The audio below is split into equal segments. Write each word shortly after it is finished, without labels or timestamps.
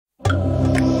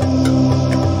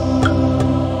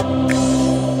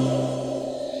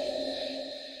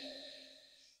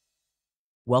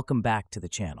Welcome back to the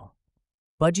channel.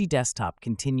 Budgie Desktop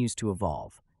continues to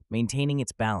evolve, maintaining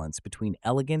its balance between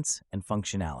elegance and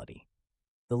functionality.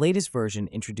 The latest version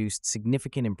introduced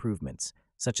significant improvements,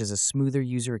 such as a smoother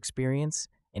user experience,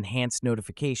 enhanced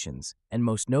notifications, and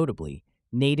most notably,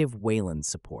 native Wayland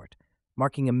support,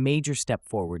 marking a major step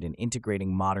forward in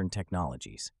integrating modern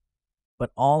technologies.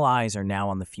 But all eyes are now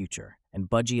on the future, and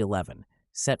Budgie 11,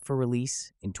 set for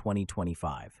release in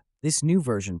 2025. This new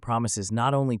version promises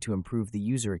not only to improve the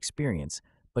user experience,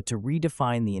 but to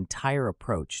redefine the entire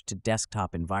approach to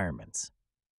desktop environments.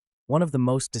 One of the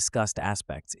most discussed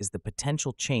aspects is the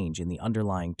potential change in the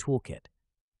underlying toolkit.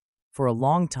 For a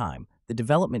long time, the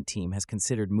development team has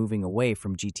considered moving away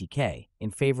from GTK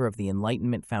in favor of the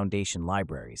Enlightenment Foundation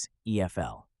Libraries,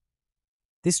 EFL.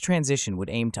 This transition would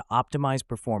aim to optimize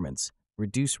performance,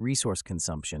 reduce resource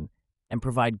consumption, and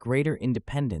provide greater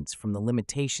independence from the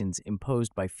limitations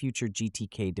imposed by future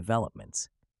GTK developments.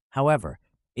 However,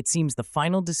 it seems the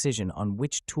final decision on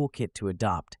which toolkit to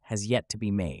adopt has yet to be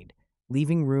made,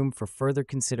 leaving room for further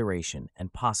consideration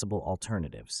and possible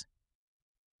alternatives.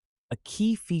 A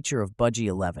key feature of Budgie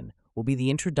 11 will be the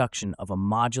introduction of a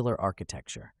modular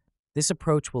architecture. This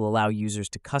approach will allow users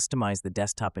to customize the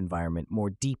desktop environment more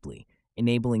deeply,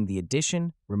 enabling the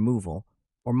addition, removal,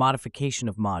 or modification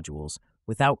of modules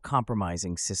without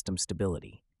compromising system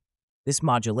stability. This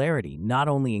modularity not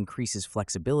only increases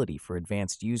flexibility for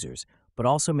advanced users, but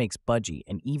also makes Budgie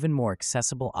an even more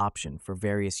accessible option for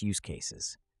various use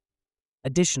cases.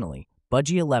 Additionally,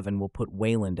 Budgie 11 will put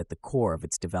Wayland at the core of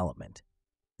its development.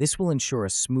 This will ensure a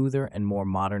smoother and more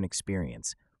modern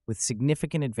experience, with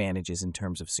significant advantages in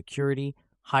terms of security,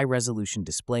 high-resolution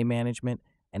display management,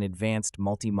 and advanced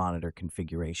multi-monitor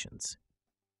configurations.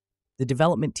 The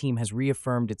development team has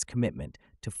reaffirmed its commitment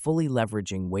to fully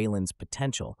leveraging Wayland's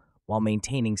potential while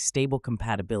maintaining stable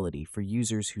compatibility for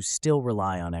users who still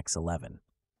rely on X11.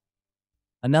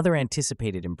 Another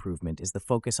anticipated improvement is the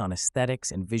focus on aesthetics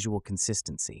and visual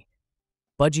consistency.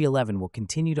 Budgie 11 will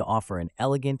continue to offer an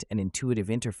elegant and intuitive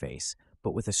interface,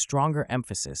 but with a stronger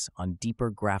emphasis on deeper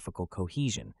graphical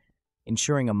cohesion,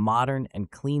 ensuring a modern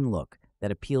and clean look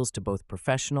that appeals to both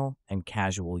professional and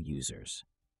casual users.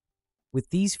 With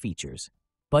these features,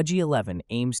 Budgie 11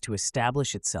 aims to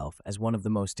establish itself as one of the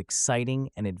most exciting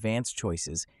and advanced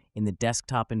choices in the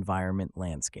desktop environment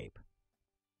landscape.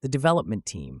 The development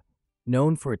team,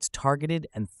 known for its targeted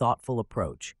and thoughtful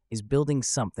approach, is building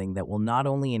something that will not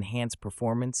only enhance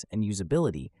performance and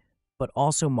usability, but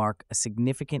also mark a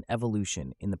significant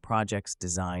evolution in the project's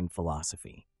design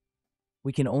philosophy.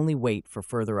 We can only wait for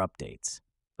further updates,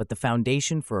 but the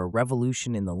foundation for a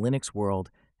revolution in the Linux world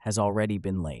has already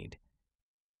been laid.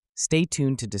 Stay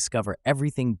tuned to discover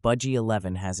everything Budgie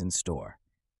 11 has in store.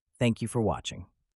 Thank you for watching.